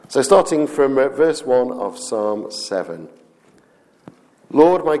So starting from verse 1 of Psalm 7.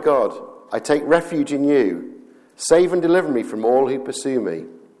 Lord my God, I take refuge in you. Save and deliver me from all who pursue me,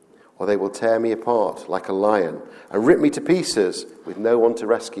 or they will tear me apart like a lion and rip me to pieces with no one to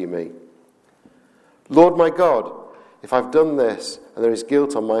rescue me. Lord my God, if I've done this and there is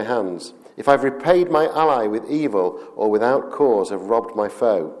guilt on my hands, if I've repaid my ally with evil or without cause have robbed my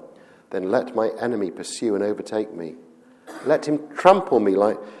foe, then let my enemy pursue and overtake me. Let him trample my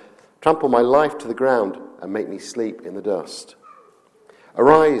life to the ground and make me sleep in the dust.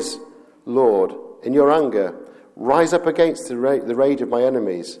 Arise, Lord, in your anger. Rise up against the rage of my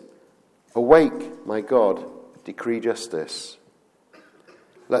enemies. Awake, my God, decree justice.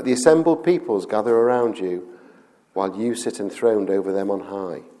 Let the assembled peoples gather around you, while you sit enthroned over them on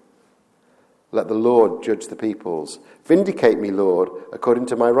high. Let the Lord judge the peoples. Vindicate me, Lord, according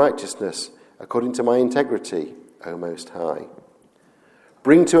to my righteousness, according to my integrity, O Most High.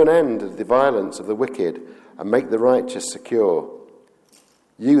 Bring to an end the violence of the wicked, and make the righteous secure.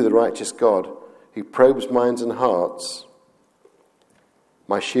 You, the righteous God, who probes minds and hearts.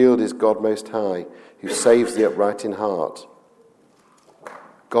 My shield is God Most High, who saves the upright in heart.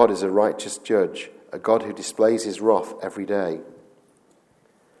 God is a righteous judge, a God who displays his wrath every day.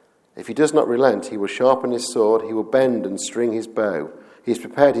 If he does not relent, he will sharpen his sword, he will bend and string his bow. He has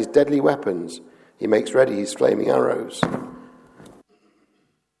prepared his deadly weapons, he makes ready his flaming arrows.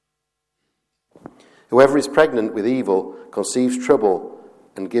 Whoever is pregnant with evil conceives trouble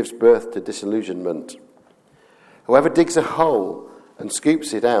and gives birth to disillusionment. Whoever digs a hole and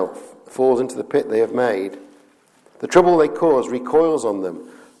scoops it out falls into the pit they have made. The trouble they cause recoils on them.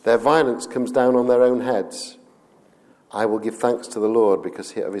 Their violence comes down on their own heads. I will give thanks to the Lord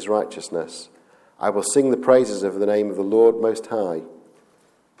because of his righteousness. I will sing the praises of the name of the Lord Most High.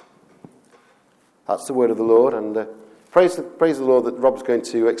 That's the word of the Lord, and praise the Lord that Rob's going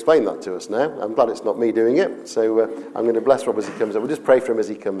to explain that to us now. I'm glad it's not me doing it, so I'm going to bless Rob as he comes up. We'll just pray for him as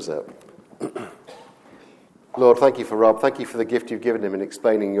he comes up. Lord, thank you for Rob. Thank you for the gift you've given him in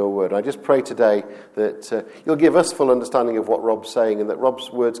explaining your word. I just pray today that you'll give us full understanding of what Rob's saying, and that Rob's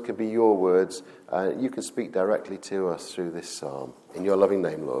words can be your words. You can speak directly to us through this psalm. In your loving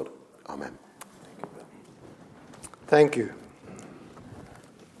name, Lord. Amen. Thank you.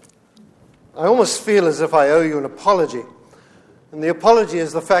 I almost feel as if I owe you an apology. And the apology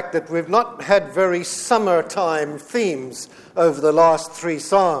is the fact that we've not had very summertime themes over the last three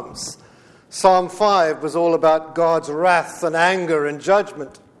psalms. Psalm 5 was all about God's wrath and anger and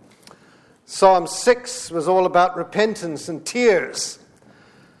judgment. Psalm 6 was all about repentance and tears.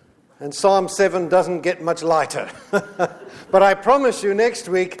 And Psalm 7 doesn't get much lighter. But I promise you next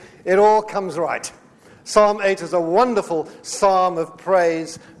week it all comes right. Psalm 8 is a wonderful psalm of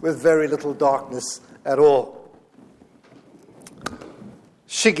praise with very little darkness at all.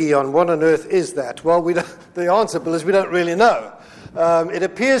 Shiggy on what on earth is that? Well, the answer, Bill, is we don't really know. It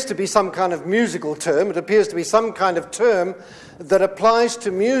appears to be some kind of musical term. It appears to be some kind of term that applies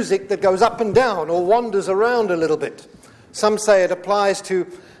to music that goes up and down or wanders around a little bit. Some say it applies to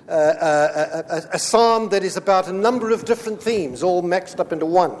a psalm that is about a number of different themes, all mixed up into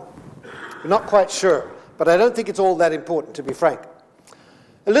one. We're not quite sure, but I don't think it's all that important, to be frank.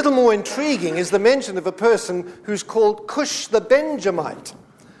 A little more intriguing is the mention of a person who's called Cush the Benjamite.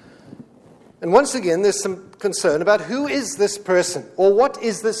 And once again, there's some concern about who is this person, or what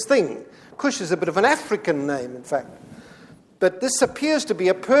is this thing. Cush is a bit of an African name, in fact. But this appears to be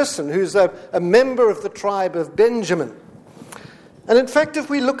a person who's a member of the tribe of Benjamin. And in fact, if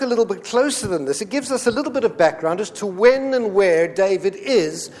we look a little bit closer than this, it gives us a little bit of background as to when and where David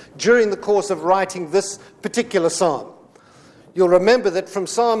is during the course of writing this particular psalm. You'll remember that from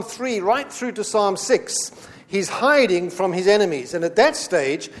Psalm 3 right through to Psalm 6, he's hiding from his enemies. And at that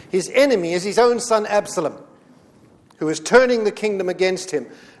stage, his enemy is his own son Absalom, who is turning the kingdom against him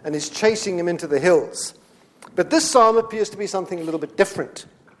and is chasing him into the hills. But this psalm appears to be something a little bit different.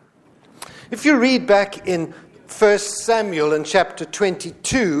 If you read back in 1 Samuel in chapter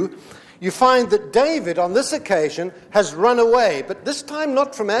 22, you find that David on this occasion has run away, but this time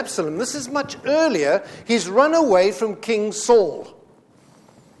not from Absalom. This is much earlier. He's run away from King Saul.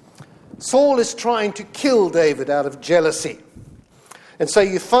 Saul is trying to kill David out of jealousy. And so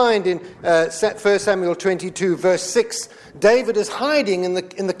you find in 1 Samuel 22, verse 6, David is hiding in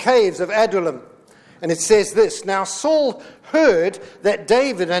the caves of Adullam. And it says this, "Now Saul heard that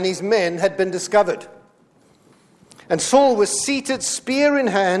David and his men had been discovered. And Saul was seated, spear in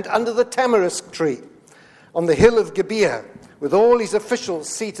hand, under the tamarisk tree on the hill of Gibeah, with all his officials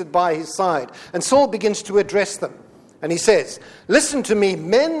seated by his side. And Saul begins to address them. And he says, 'Listen to me,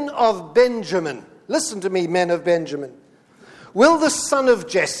 men of Benjamin. Listen to me, men of Benjamin. Will the son of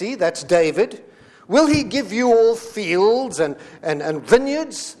Jesse, that's David, will he give you all fields and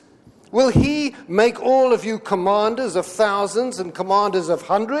vineyards? Will he make all of you commanders of thousands and commanders of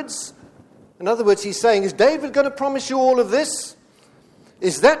hundreds? In other words, he's saying, is David going to promise you all of this?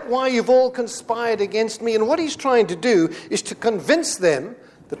 Is that why you've all conspired against me? And what he's trying to do is to convince them,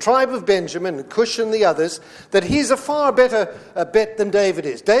 the tribe of Benjamin and Cush and the others, that he's a far better bet than David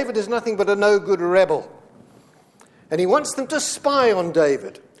is. David is nothing but a no-good rebel. And he wants them to spy on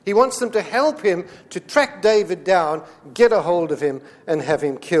David. He wants them to help him to track David down, get a hold of him, and have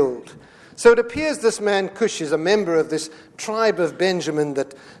him killed. So it appears this man Cush is a member of this tribe of Benjamin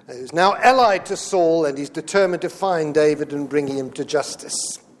that is now allied to Saul, and he's determined to find David and bring him to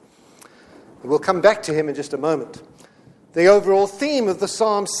justice. We'll come back to him in just a moment. The overall theme of the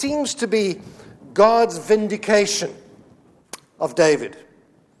psalm seems to be God's vindication of David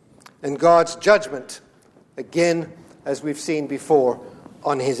and God's judgment, again, as we've seen before,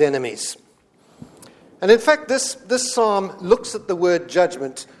 on his enemies. And in fact, this psalm looks at the word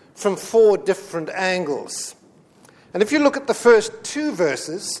judgment from 4 different angles. And if you look at the first 2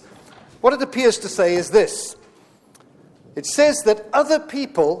 verses, what it appears to say is this. It says that other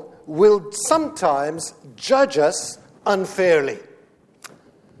people will sometimes judge us unfairly.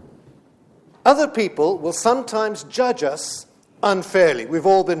 Other people will sometimes judge us unfairly. We've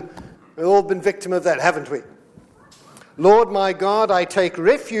all been victim of that, haven't we? Lord my God, I take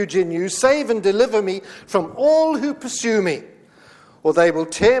refuge in you. Save and deliver me from all who pursue me. Or they will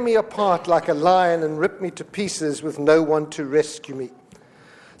tear me apart like a lion and rip me to pieces with no one to rescue me.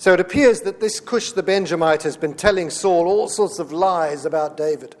 So it appears that this Cush the Benjamite has been telling Saul all sorts of lies about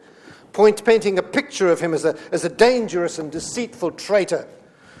David, painting a picture of him as a dangerous and deceitful traitor.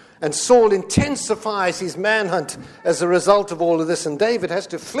 And Saul intensifies his manhunt as a result of all of this, and David has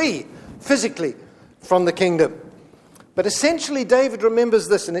to flee physically from the kingdom. But essentially, David remembers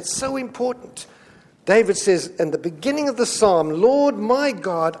this, and it's so important. David says in the beginning of the psalm, Lord my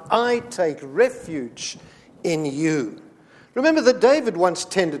God, I take refuge in you. Remember that David once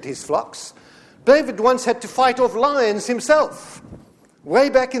tended his flocks. David once had to fight off lions himself, way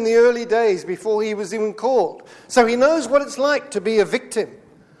back in the early days before he was even called. So he knows what it's like to be a victim.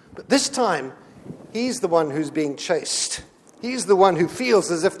 But this time, he's the one who's being chased. He's the one who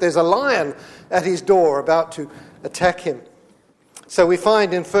feels as if there's a lion at his door about to attack him. So we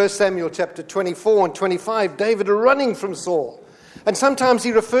find in 1 Samuel chapter 24 and 25, David running from Saul. And sometimes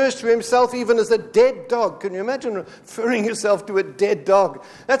he refers to himself even as a dead dog. Can you imagine referring yourself to a dead dog?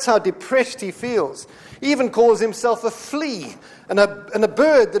 That's how depressed he feels. He even calls himself a flea and a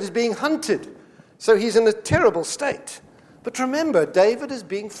bird that is being hunted. So he's in a terrible state. But remember, David is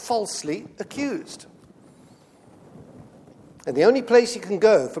being falsely accused. And the only place he can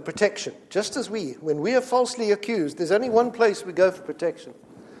go for protection, just as when we are falsely accused, there's only one place we go for protection.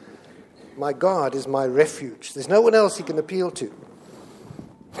 My God is my refuge. There's no one else he can appeal to.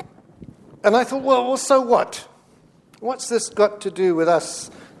 And I thought, well, so what? What's this got to do with us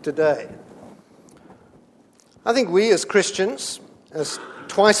today? I think we as Christians, as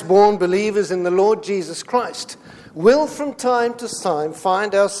twice-born believers in the Lord Jesus Christ, will from time to time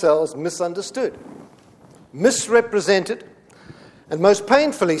find ourselves misunderstood, misrepresented, and most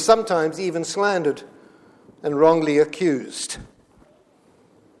painfully, sometimes even slandered and wrongly accused.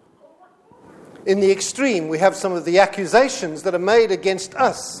 In the extreme, we have some of the accusations that are made against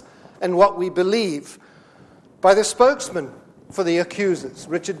us and what we believe by the spokesman for the accusers,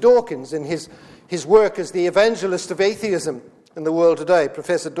 Richard Dawkins, in his work as the evangelist of atheism in the world today,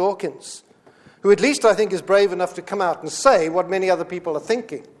 Professor Dawkins, who at least I think is brave enough to come out and say what many other people are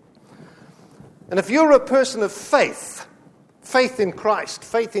thinking. And if you're a person of faith in Christ,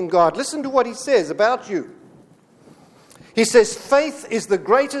 faith in God, listen to what he says about you. He says, faith is the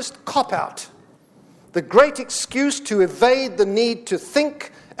greatest cop-out, the great excuse to evade the need to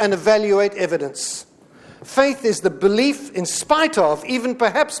think and evaluate evidence. Faith is the belief in spite of, even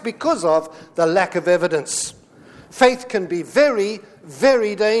perhaps because of, the lack of evidence. Faith can be very,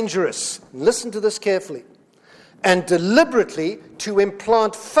 very dangerous. Listen to this carefully. And deliberately to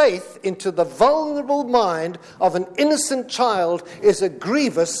implant faith into the vulnerable mind of an innocent child is a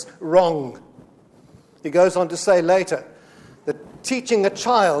grievous wrong. He goes on to say later that teaching a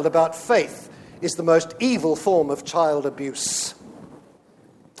child about faith is the most evil form of child abuse.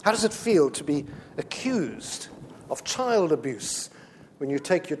 How does it feel to be accused of child abuse when you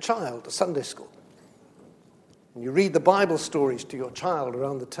take your child to Sunday school and you read the Bible stories to your child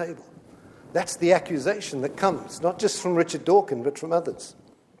around the table? That's the accusation that comes, not just from Richard Dawkins, but from others.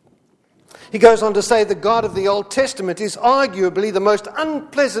 He goes on to say the God of the Old Testament is arguably the most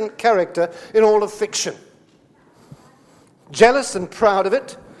unpleasant character in all of fiction. jealous and proud of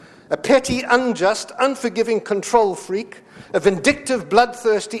it, a petty, unjust, unforgiving control freak, a vindictive,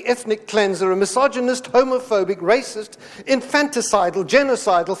 bloodthirsty ethnic cleanser, a misogynist, homophobic, racist, infanticidal,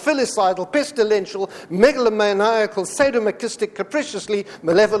 genocidal, filicidal, pestilential, megalomaniacal, sadomasochistic, capriciously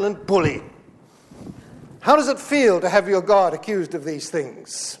malevolent bully. How does it feel to have your God accused of these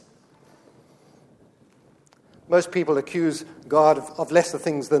things? Most people accuse God of lesser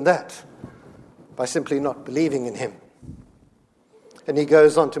things than that by simply not believing in him. And he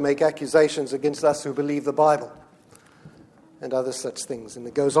goes on to make accusations against us who believe the Bible and other such things. And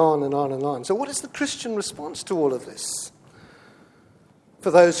it goes on and on and on. So what is the Christian response to all of this?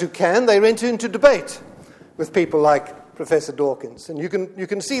 For those who can, they enter into debate with people like Professor Dawkins. And you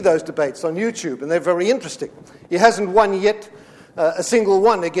can see those debates on YouTube, and they're very interesting. He hasn't won yet a single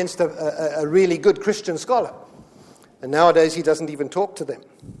one against a really good Christian scholar. And nowadays he doesn't even talk to them.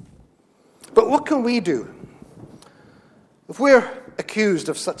 But what can we do? If we're accused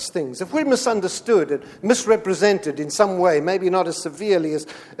of such things, if we're misunderstood and misrepresented in some way, maybe not as severely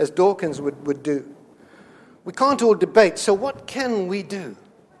as Dawkins would do, we can't all debate, so what can we do?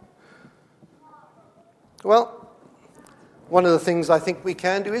 Well, one of the things I think we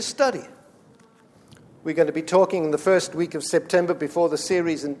can do is study. We're going to be talking in the first week of September before the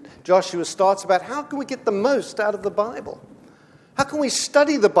series in Joshua starts about how can we get the most out of the Bible? How can we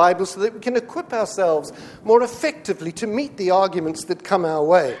study the Bible so that we can equip ourselves more effectively to meet the arguments that come our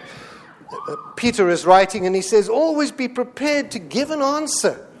way? Peter is writing and he says, always be prepared to give an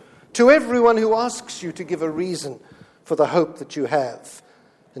answer to everyone who asks you to give a reason for the hope that you have.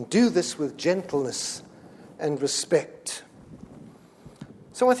 And do this with gentleness and respect.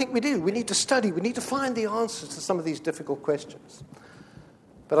 So I think we do. We need to study. We need to find the answers to some of these difficult questions.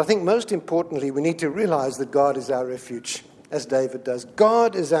 But I think most importantly, we need to realize that God is our refuge, as David does.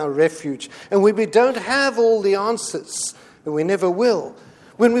 God is our refuge. And when we don't have all the answers, and we never will,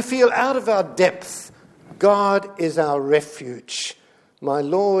 when we feel out of our depth, God is our refuge. My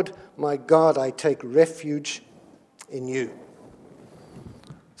Lord, my God, I take refuge in you.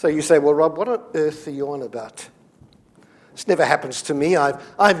 So you say, well, Rob, what on earth are you on about? This never happens to me.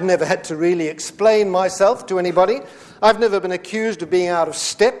 I've never had to really explain myself to anybody. I've never been accused of being out of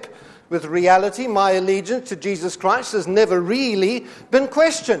step with reality. My allegiance to Jesus Christ has never really been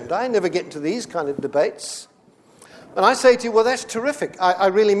questioned. I never get into these kind of debates. And I say to you, well, that's terrific. I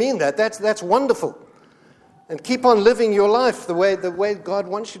really mean that. That's wonderful. And keep on living your life the way God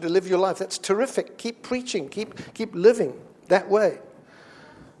wants you to live your life. That's terrific. Keep preaching. Keep living that way.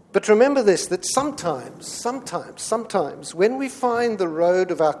 But remember this, that sometimes, when we find the road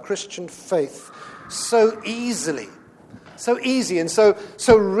of our Christian faith so easy and so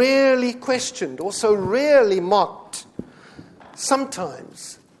rarely questioned or so rarely mocked,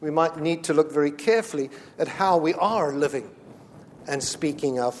 sometimes we might need to look very carefully at how we are living and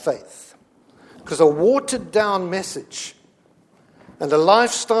speaking our faith. Because a watered-down message and a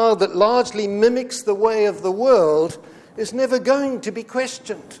lifestyle that largely mimics the way of the world is never going to be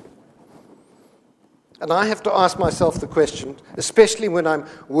questioned. And I have to ask myself the question, especially when I'm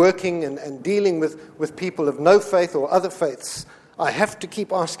working and dealing with people of no faith or other faiths, I have to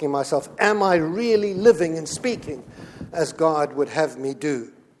keep asking myself, am I really living and speaking as God would have me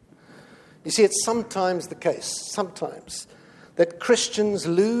do? You see, it's sometimes the case, that Christians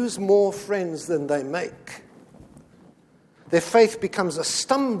lose more friends than they make. Their faith becomes a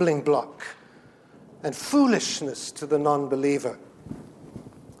stumbling block and foolishness to the non-believer.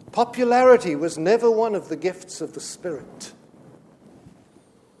 Popularity was never one of the gifts of the Spirit.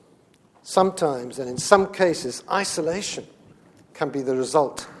 Sometimes, and in some cases, isolation can be the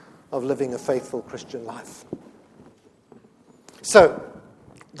result of living a faithful Christian life. So,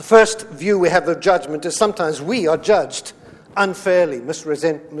 the first view we have of judgment is sometimes we are judged unfairly,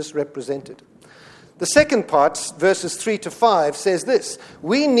 misrepresented. The second part, verses 3 to 5, says this: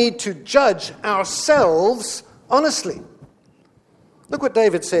 we need to judge ourselves honestly. Look what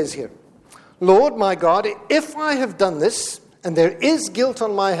David says here. Lord, my God, if I have done this, and there is guilt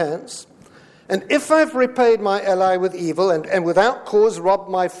on my hands, and if I've repaid my ally with evil, and without cause robbed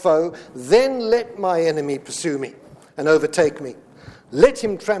my foe, then let my enemy pursue me and overtake me. Let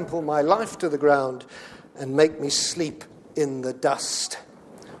him trample my life to the ground and make me sleep in the dust.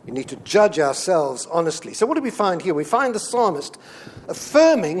 We need to judge ourselves honestly. So what do we find here? We find the psalmist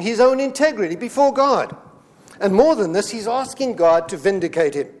affirming his own integrity before God. And more than this, he's asking God to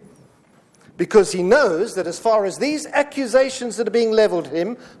vindicate him. Because he knows that as far as these accusations that are being leveled at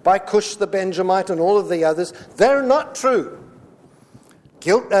him by Cush the Benjamite and all of the others, they're not true.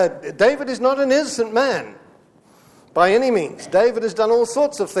 David is not an innocent man. by any means. David has done all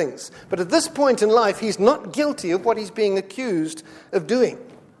sorts of things. But at this point in life, he's not guilty of what he's being accused of doing.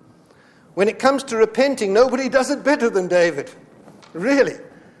 When it comes to repenting, nobody does it better than David. Really.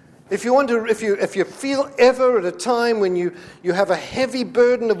 If you feel ever at a time when you have a heavy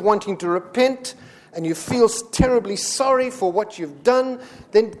burden of wanting to repent and you feel terribly sorry for what you've done,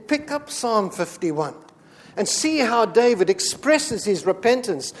 then pick up Psalm 51 and see how David expresses his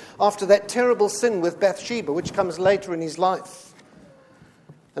repentance after that terrible sin with Bathsheba, which comes later in his life.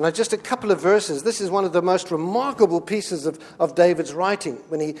 And just a couple of verses. This is one of the most remarkable pieces of David's writing.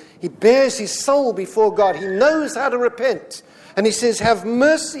 When he bears his soul before God, he knows how to repent. And he says, "Have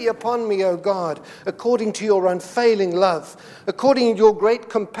mercy upon me, O God, according to your unfailing love. According to your great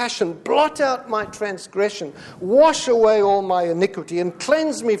compassion, blot out my transgression. Wash away all my iniquity and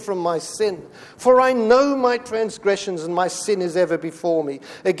cleanse me from my sin. For I know my transgressions and my sin is ever before me.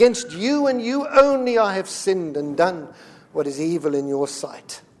 Against you and you only I have sinned and done what is evil in your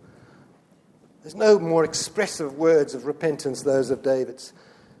sight." There's no more expressive words of repentance, those of David's.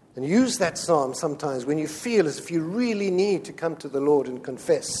 And use that psalm sometimes when you feel as if you really need to come to the Lord and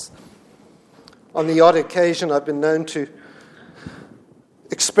confess. On the odd occasion, I've been known to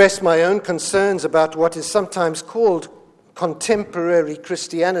express my own concerns about what is sometimes called contemporary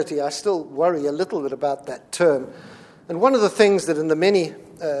Christianity. I still worry a little bit about that term. And one of the things that in the many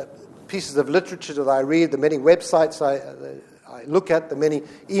pieces of literature that I read, the many websites I look at, the many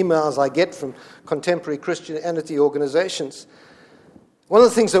emails I get from contemporary Christianity organizations, one of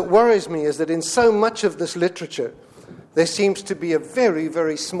the things that worries me is that in so much of this literature, there seems to be a very,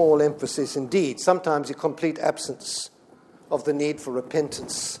 very small emphasis indeed, sometimes a complete absence of the need for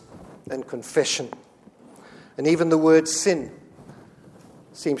repentance and confession. And even the word sin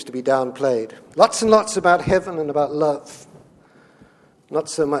seems to be downplayed. Lots and lots about heaven and about love, not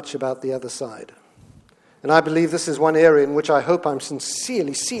so much about the other side. And I believe this is one area in which I hope I'm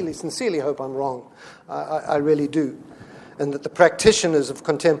sincerely hope I'm wrong. I really do. And that the practitioners of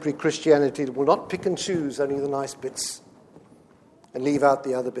contemporary Christianity will not pick and choose only the nice bits and leave out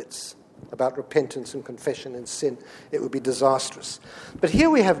the other bits about repentance and confession and sin. It would be disastrous. But here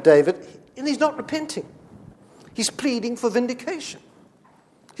we have David, and he's not repenting. He's pleading for vindication.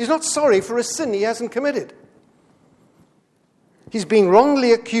 He's not sorry for a sin he hasn't committed. He's being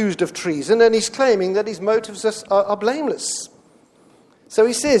wrongly accused of treason, and he's claiming that his motives are blameless. So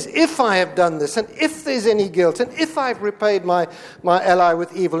he says, if I have done this, and if there's any guilt, and if I've repaid my ally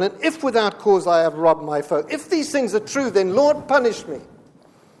with evil, and if without cause I have robbed my foe, if these things are true, then Lord, punish me.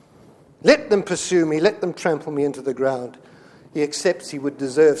 Let them pursue me, let them trample me into the ground. He accepts he would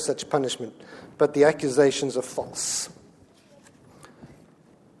deserve such punishment, but the accusations are false.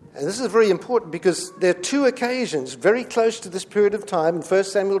 And this is very important because there are two occasions very close to this period of time, in 1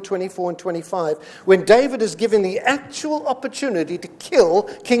 Samuel 24 and 25, when David is given the actual opportunity to kill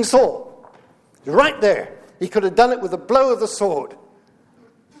King Saul. Right there. He could have done it with a blow of the sword.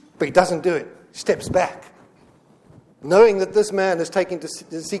 But he doesn't do it. He steps back. Knowing that this man is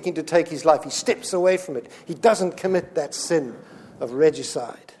seeking to take his life, he steps away from it. He doesn't commit that sin of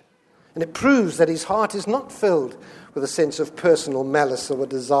regicide. And it proves that his heart is not filled with a sense of personal malice or a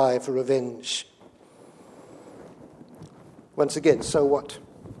desire for revenge. Once again, so what?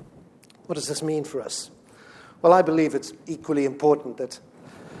 What does this mean for us? Well, I believe it's equally important that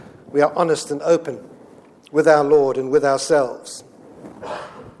we are honest and open with our Lord and with ourselves.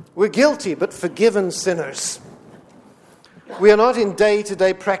 We're guilty but forgiven sinners. We are not in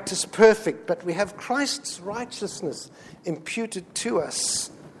day-to-day practice perfect, but we have Christ's righteousness imputed to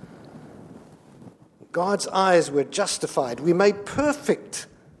us. God's eyes were justified. We made perfect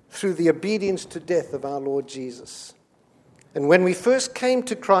through the obedience to death of our Lord Jesus. And when we first came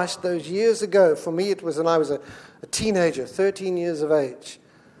to Christ those years ago, for me it was when I was a teenager, 13 years of age,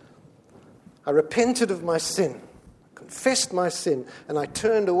 I repented of my sin, confessed my sin, and I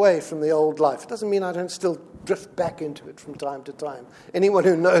turned away from the old life. It doesn't mean I don't still drift back into it from time to time. Anyone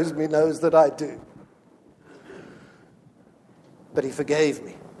who knows me knows that I do. But he forgave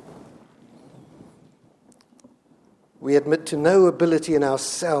me. We admit to no ability in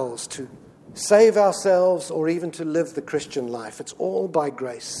ourselves to save ourselves or even to live the Christian life. It's all by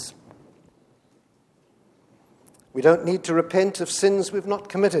grace. We don't need to repent of sins we've not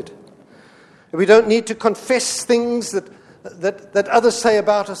committed. We don't need to confess things that others say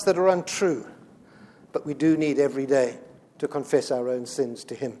about us that are untrue. But we do need every day to confess our own sins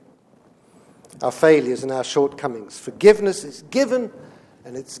to him, our failures and our shortcomings. Forgiveness is given,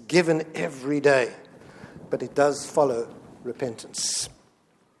 and it's given every day. But it does follow repentance.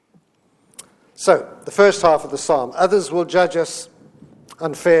 So, the first half of the psalm, others will judge us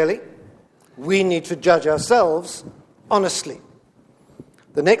unfairly. We need to judge ourselves honestly.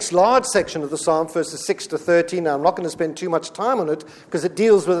 The next large section of the psalm, verses 6 to 13, now I'm not going to spend too much time on it because it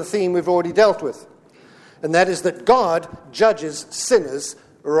deals with a theme we've already dealt with. And that is that God judges sinners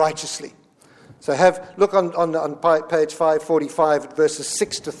righteously. So look on page 545, verses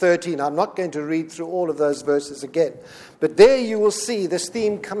 6 to 13. I'm not going to read through all of those verses again. But there you will see this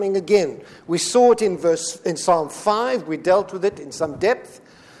theme coming again. We saw it in Psalm 5. We dealt with it in some depth.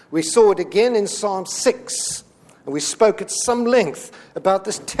 We saw it again in Psalm 6. And we spoke at some length about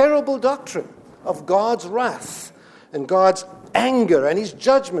this terrible doctrine of God's wrath and God's anger and his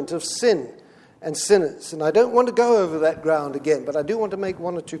judgment of sin and sinners. And I don't want to go over that ground again, but I do want to make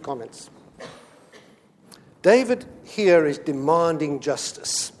one or two comments. David here is demanding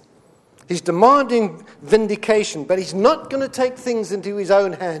justice. He's demanding vindication, but he's not going to take things into his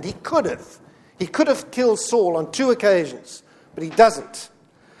own hand. He could have. He could have killed Saul on 2 occasions, but he doesn't.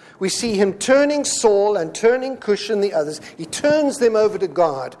 We see him turning Saul and turning Cush and the others. He turns them over to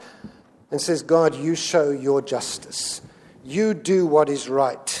God and says, God, you show your justice. You do what is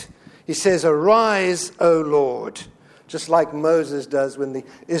right. He says, arise, O Lord. Just like Moses does when the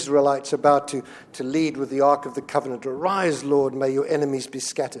Israelites are about to lead with the Ark of the Covenant. Arise, Lord, may your enemies be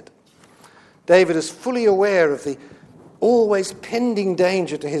scattered. David is fully aware of the always pending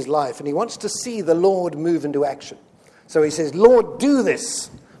danger to his life, and he wants to see the Lord move into action. So he says, Lord, do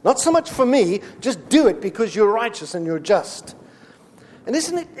this. Not so much for me, just do it because you're righteous and you're just. And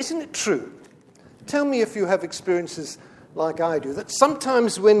isn't it true? Tell me if you have experiences like I do, that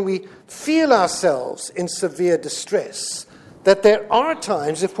sometimes when we feel ourselves in severe distress, that there are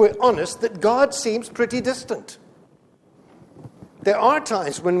times, if we're honest, that God seems pretty distant. There are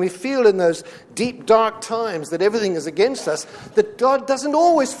times when we feel in those deep, dark times that everything is against us, that God doesn't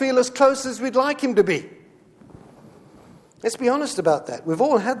always feel as close as we'd like him to be. Let's be honest about that. We've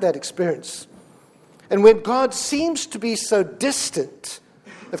all had that experience. And when God seems to be so distant,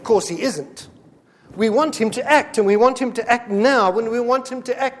 of course he isn't. We want him to act, and we want him to act now, when we want him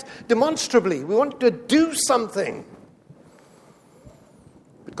to act demonstrably. We want to do something.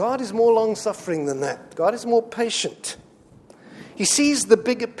 But God is more long-suffering than that. God is more patient. He sees the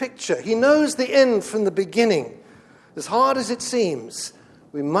bigger picture. He knows the end from the beginning. As hard as it seems,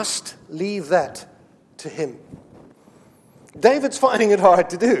 we must leave that to him. David's finding it hard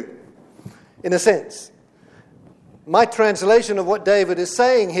to do, in a sense. My translation of what David is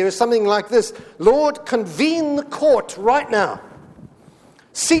saying here is something like this: Lord, convene the court right now.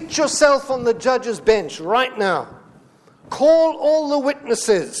 Seat yourself on the judge's bench right now. Call all the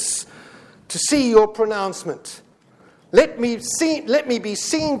witnesses to see your pronouncement. Let me be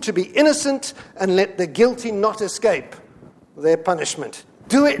seen to be innocent, and let the guilty not escape their punishment.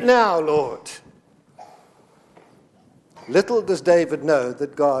 Do it now, Lord. Little does David know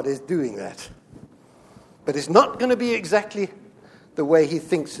that God is doing that. But it's not going to be exactly the way he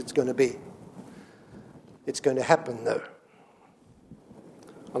thinks it's going to be. It's going to happen, though.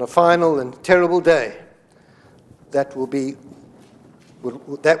 On a final and terrible day, that will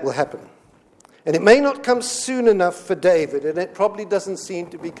happen. And it may not come soon enough for David, and it probably doesn't seem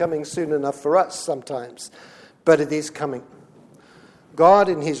to be coming soon enough for us sometimes, but it is coming. God,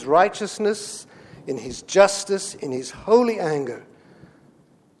 in his righteousness, in his justice, in his holy anger,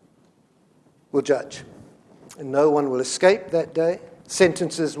 will judge. And no one will escape that day.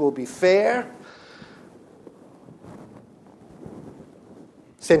 Sentences will be fair.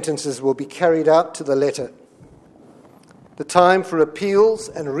 Sentences will be carried out to the letter. The time for appeals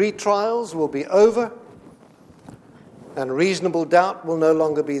and retrials will be over, and reasonable doubt will no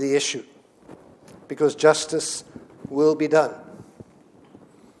longer be the issue, because justice will be done.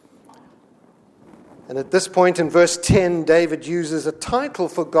 And at this point in verse 10, David uses a title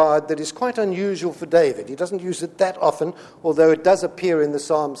for God that is quite unusual for David. He doesn't use it that often, although it does appear in the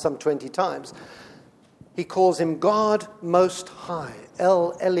psalm some 20 times. He calls him God Most High,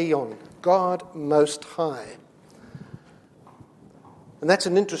 El Elyon, God Most High. And that's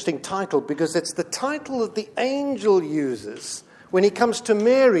an interesting title because it's the title that the angel uses when he comes to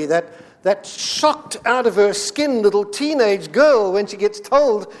Mary, that shocked out of her skin little teenage girl when she gets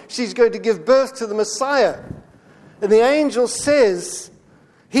told she's going to give birth to the Messiah. And the angel says,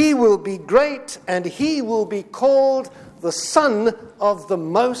 he will be great and he will be called the Son of the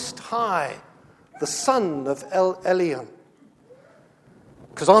Most High, the Son of El Elyon.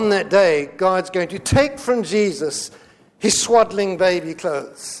 Because on that day, God's going to take from Jesus his swaddling baby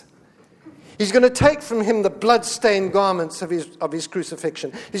clothes. He's going to take from him the blood-stained garments of his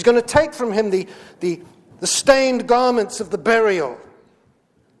crucifixion. He's going to take from him the stained garments of the burial.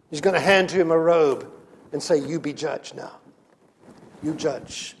 He's going to hand to him a robe and say, you be judge now. You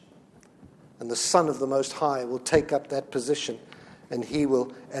judge. And the Son of the Most High will take up that position, and he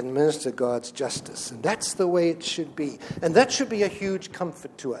will administer God's justice. And that's the way it should be. And that should be a huge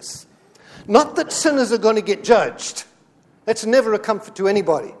comfort to us. Not that sinners are going to get judged. That's never a comfort to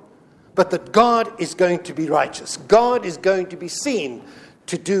anybody. But that God is going to be righteous. God is going to be seen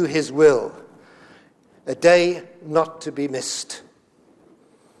to do his will. A day not to be missed.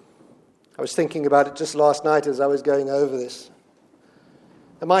 I was thinking about it just last night as I was going over this.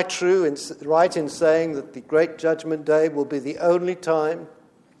 Am I right in saying that the Great Judgment Day will be the only time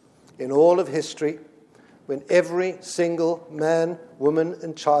in all of history when every single man, woman,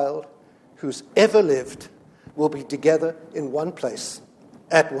 and child who's ever lived will be together in one place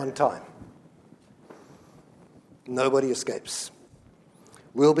at one time? Nobody escapes.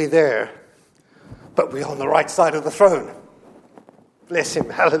 We'll be there, but we're on the right side of the throne. Bless him.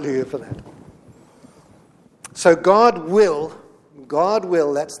 Hallelujah for that. So God will,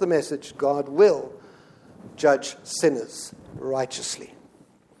 that's the message, God will judge sinners righteously.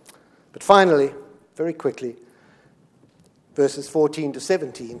 But finally, very quickly, verses 14 to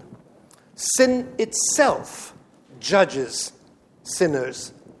 17, sin itself judges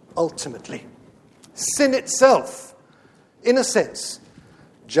sinners ultimately. Sin itself, in a sense,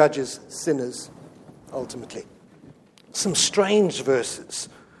 judges sinners ultimately. Some strange verses.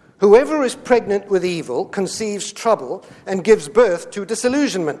 Whoever is pregnant with evil conceives trouble and gives birth to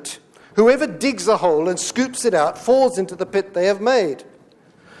disillusionment. Whoever digs a hole and scoops it out falls into the pit they have made.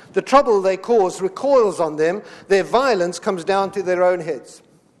 The trouble they cause recoils on them. Their violence comes down to their own heads.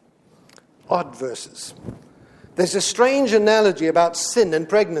 Odd verses. There's a strange analogy about sin and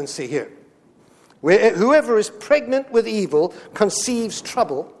pregnancy here. Where whoever is pregnant with evil conceives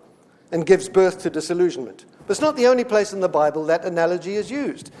trouble and gives birth to disillusionment. But it's not the only place in the Bible that analogy is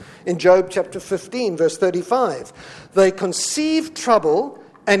used. In Job chapter 15, verse 35, they conceive trouble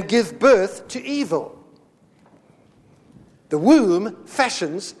and give birth to evil. The womb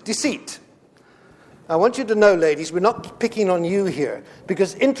fashions deceit. I want you to know, ladies, we're not picking on you here,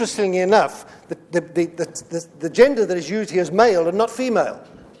 because interestingly enough, the gender that is used here is male and not female.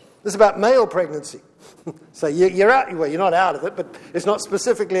 This is about male pregnancy. So you're out. Well, you're not out of it, but it's not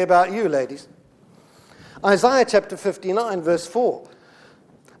specifically about you, ladies. Isaiah chapter 59, verse 4.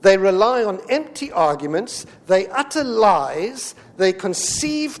 They rely on empty arguments, they utter lies, they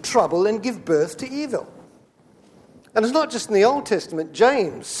conceive trouble and give birth to evil. And it's not just in the Old Testament.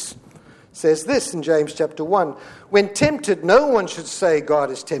 James says this in James chapter 1. When tempted, no one should say, God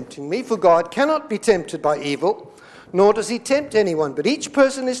is tempting me, for God cannot be tempted by evil, nor does he tempt anyone. But each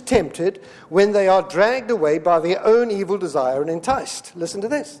person is tempted when they are dragged away by their own evil desire and enticed. Listen to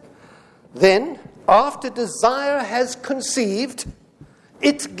this. Then, after desire has conceived,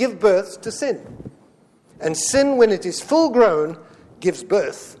 it gives birth to sin. And sin, when it is full grown, gives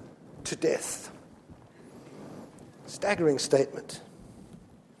birth to death. Staggering statement.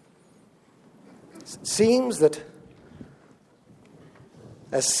 It seems that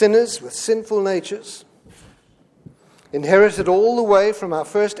as sinners with sinful natures, inherited all the way from our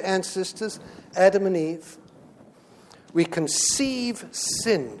first ancestors, Adam and Eve, we conceive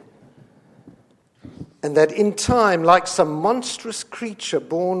sin. And that in time, like some monstrous creature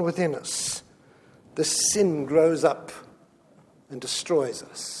born within us, the sin grows up and destroys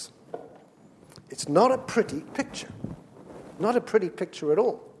us. It's not a pretty picture. Not a pretty picture at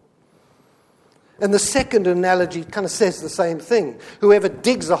all. And the second analogy kind of says the same thing. Whoever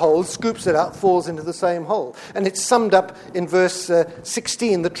digs a hole, scoops it out, falls into the same hole. And it's summed up in verse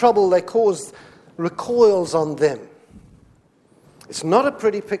 16. The trouble they cause recoils on them. It's not a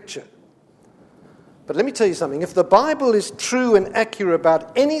pretty picture. But let me tell you something. If the Bible is true and accurate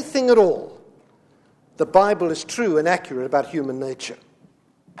about anything at all, the Bible is true and accurate about human nature.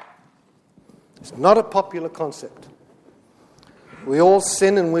 It's not a popular concept. We all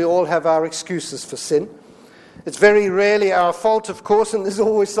sin and we all have our excuses for sin. It's very rarely our fault, of course, and there's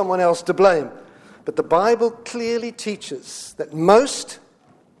always someone else to blame. But the Bible clearly teaches that most,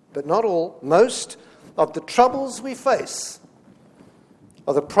 but not all, most of the troubles we face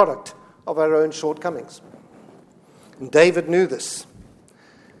are the product of our own shortcomings. And David knew this.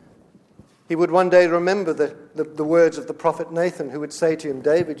 He would one day remember the words of the prophet Nathan, who would say to him,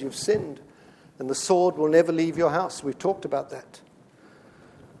 David, you've sinned, and the sword will never leave your house. We've talked about that.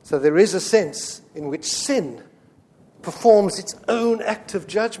 So there is a sense in which sin performs its own act of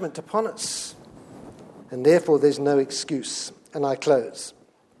judgment upon us. And therefore there's no excuse. And I close.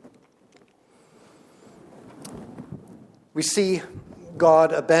 We see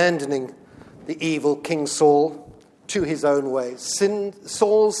God abandoning the evil King Saul to his own ways.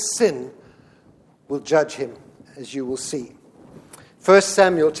 Saul's sin will judge him, as you will see. 1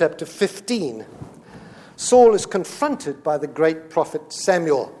 Samuel chapter 15. Saul is confronted by the great prophet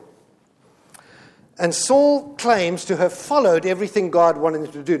Samuel. And Saul claims to have followed everything God wanted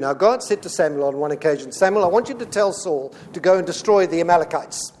him to do. Now, God said to Samuel on one occasion, Samuel, I want you to tell Saul to go and destroy the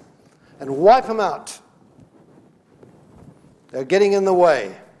Amalekites and wipe them out. They're getting in the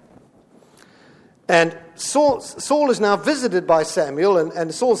way. And Saul is now visited by Samuel,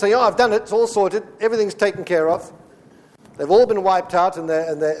 and Saul saying, I've done it, it's all sorted, everything's taken care of. They've all been wiped out, and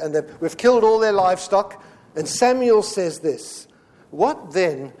we've killed all their livestock. And Samuel says this, what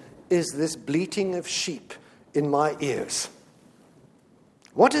then is this bleating of sheep in my ears?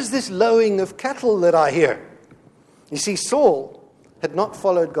 What is this lowing of cattle that I hear? You see, Saul had not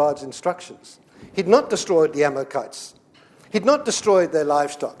followed God's instructions. He'd not destroyed the Amalekites. He'd not destroyed their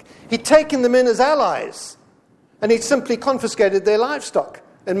livestock. He'd taken them in as allies, and he'd simply confiscated their livestock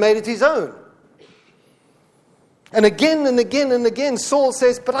and made it his own. And again and again and again, Saul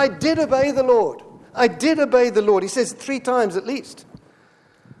says, but I did obey the Lord. I did obey the Lord. He says it 3 times at least.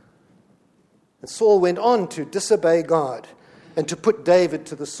 And Saul went on to disobey God and to put David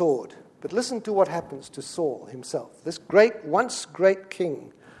to the sword. But listen to what happens to Saul himself, this once great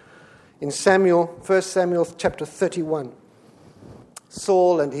king. In 1 Samuel chapter 31,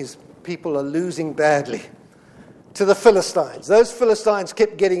 Saul and his people are losing badly to the Philistines. Those Philistines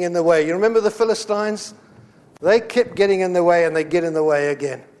kept getting in the way. You remember the Philistines? They kept getting in the way, and they get in the way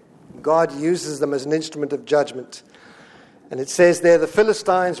again. God uses them as an instrument of judgment. And it says there, the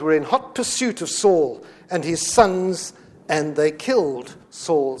Philistines were in hot pursuit of Saul and his sons, and they killed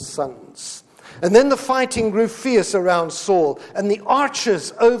Saul's sons. And then the fighting grew fierce around Saul, and the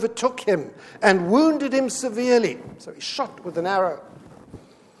archers overtook him and wounded him severely. So he shot with an arrow.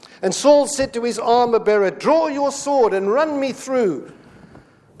 And Saul said to his armor-bearer, draw your sword and run me through.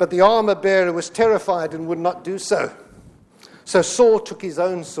 But the armor-bearer was terrified and would not do so. So Saul took his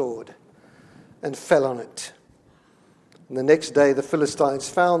own sword and fell on it. And the next day the Philistines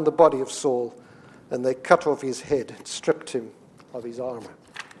found the body of Saul, and they cut off his head and stripped him of his armor.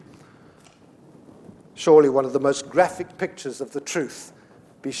 Surely one of the most graphic pictures of the truth.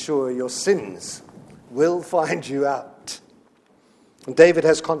 Be sure your sins will find you out. And David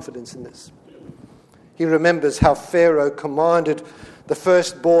has confidence in this. He remembers how Pharaoh commanded the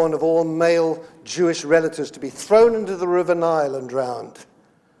firstborn of all male Jewish relatives to be thrown into the river Nile and drowned,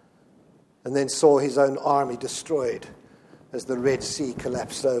 and then saw his own army destroyed as the Red Sea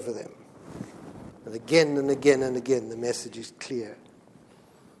collapsed over them. And again and again and again, the message is clear.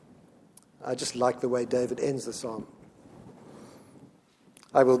 I just like the way David ends the psalm.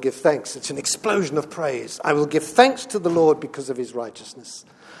 I will give thanks. It's an explosion of praise. I will give thanks to the Lord because of his righteousness.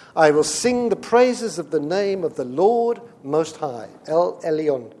 I will sing the praises of the name of the Lord Most High, El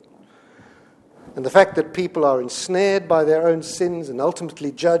Elyon. And the fact that people are ensnared by their own sins and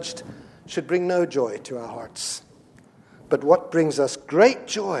ultimately judged should bring no joy to our hearts. But what brings us great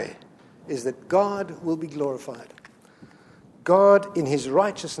joy is that God will be glorified. God in his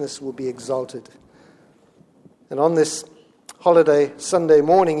righteousness will be exalted. And on this holiday Sunday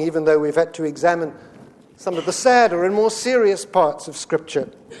morning, even though we've had to examine some of the sadder and more serious parts of Scripture,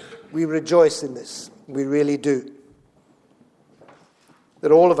 we rejoice in this. We really do.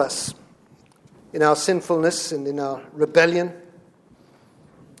 That all of us, in our sinfulness and in our rebellion,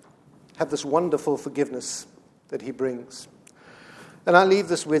 have this wonderful forgiveness that he brings. And I leave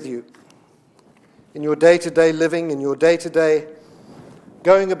this with you. In your day-to-day living, in your day-to-day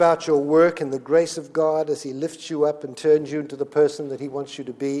going about your work in the grace of God as he lifts you up and turns you into the person that he wants you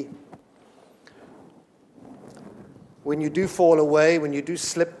to be. When you do fall away, when you do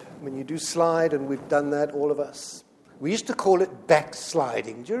slip, when you do slide, and we've done that, all of us. We used to call it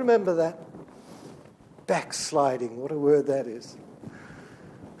backsliding. Do you remember that? Backsliding, what a word that is.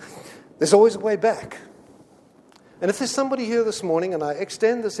 There's always a way back. And if there's somebody here this morning, and I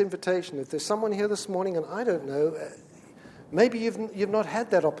extend this invitation, if there's someone here this morning, and I don't know, maybe you've not had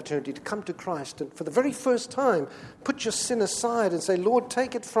that opportunity to come to Christ and for the very first time put your sin aside and say, Lord,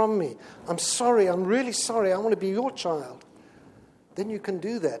 take it from me. I'm sorry. I'm really sorry. I want to be your child. Then you can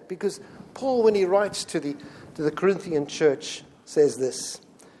do that. Because Paul, when he writes to the Corinthian church, says this.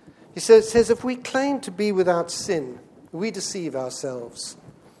 He says, if we claim to be without sin, we deceive ourselves,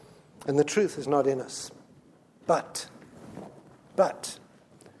 and the truth is not in us. But,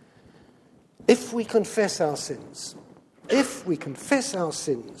 if we confess our sins,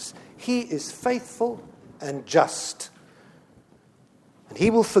 he is faithful and just, and he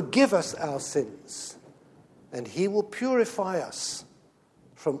will forgive us our sins, and he will purify us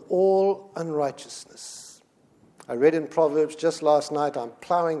from all unrighteousness. I read in Proverbs just last night. I'm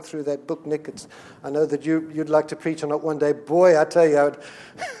plowing through that book, Nick. I know that you'd like to preach on it one day. Boy, I tell you.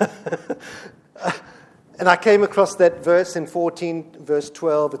 And I came across that verse in 14, verse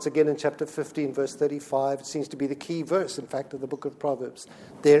 12. It's again in chapter 15, verse 35. It seems to be the key verse, in fact, of the book of Proverbs.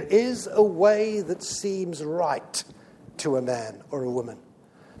 There is a way that seems right to a man or a woman,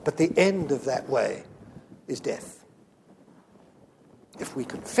 but the end of that way is death. If we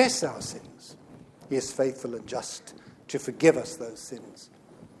confess our sins, He is faithful and just to forgive us those sins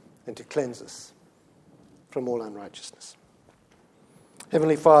and to cleanse us from all unrighteousness.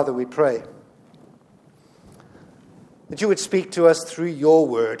 Heavenly Father, we pray that you would speak to us through your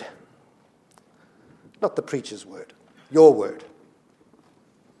word, not the preacher's word, your word.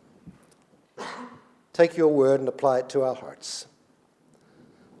 Take your word and apply it to our hearts.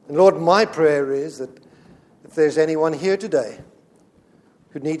 And Lord, my prayer is that if there's anyone here today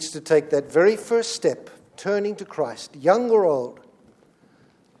who needs to take that very first step, turning to Christ, young or old,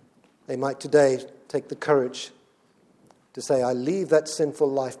 they might today take the courage to say, I leave that sinful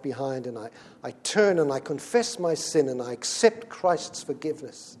life behind and I turn and I confess my sin and I accept Christ's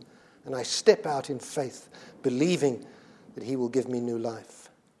forgiveness and I step out in faith, believing that He will give me new life.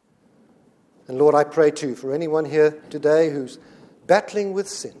 And Lord, I pray too for anyone here today who's battling with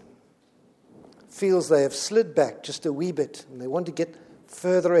sin, feels they have slid back just a wee bit and they want to get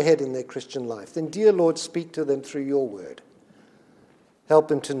further ahead in their Christian life, then dear Lord, speak to them through your word. Help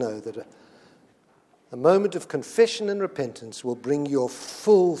them to know that a moment of confession and repentance will bring your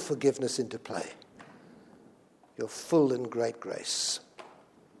full forgiveness into play, your full and great grace.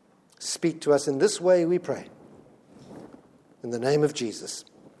 Speak to us in this way, we pray. In the name of Jesus.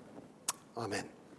 Amen.